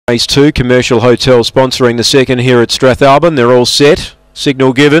Race-2, Commercial Hotel sponsoring the second here at Strathalbyn. They're all set.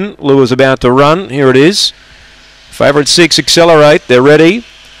 Signal given. Lure's about to run. Here it is. Favourite 6, Accelerate. They're ready.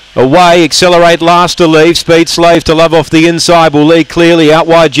 Away, Accelerate last to leave. Speed Slave to Love off the inside will lead clearly. Out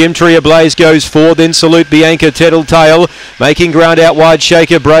wide, Gem Tree Ablaze goes forward. Then Salute Bianca, Tattletale. Making ground out wide,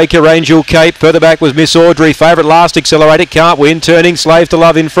 Shaker Breaker, Angel Cape. Further back was Miss Audrey. Favourite last, Accelerate. It can't win. Turning, Slave to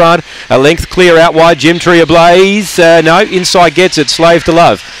Love in front. A length clear out wide, Gem Tree Ablaze. No, inside gets it. Slave to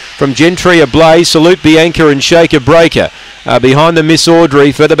Love. From Gem Tree Ablaze, Salute Bianca and Shaker Breaker. Behind the Miss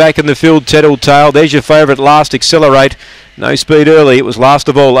Audrey. Further back in the field, Tattletale. There's your favourite last, Accelerate. No speed early. It was last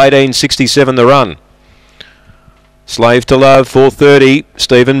of all, 18.67 the run. Slave to Love, 4:30.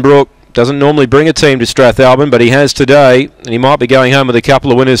 Stephen Brook doesn't normally bring a team to Strathalbyn, but he has today, and he might be going home with a couple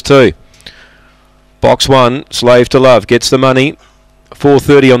of winners too. Box 1, Slave to Love gets the money.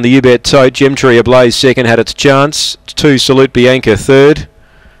 4:30 on the U-Bet tote. Gem Tree Ablaze second had its chance. 2, Salute Bianca third.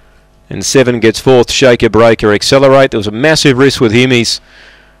 And 7 gets fourth, Shaker Breaker. Accelerate. There was a massive risk with him. He's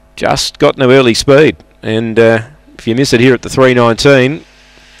just got no early speed. And if you miss it here at the 3:19,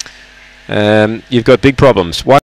 you've got big problems.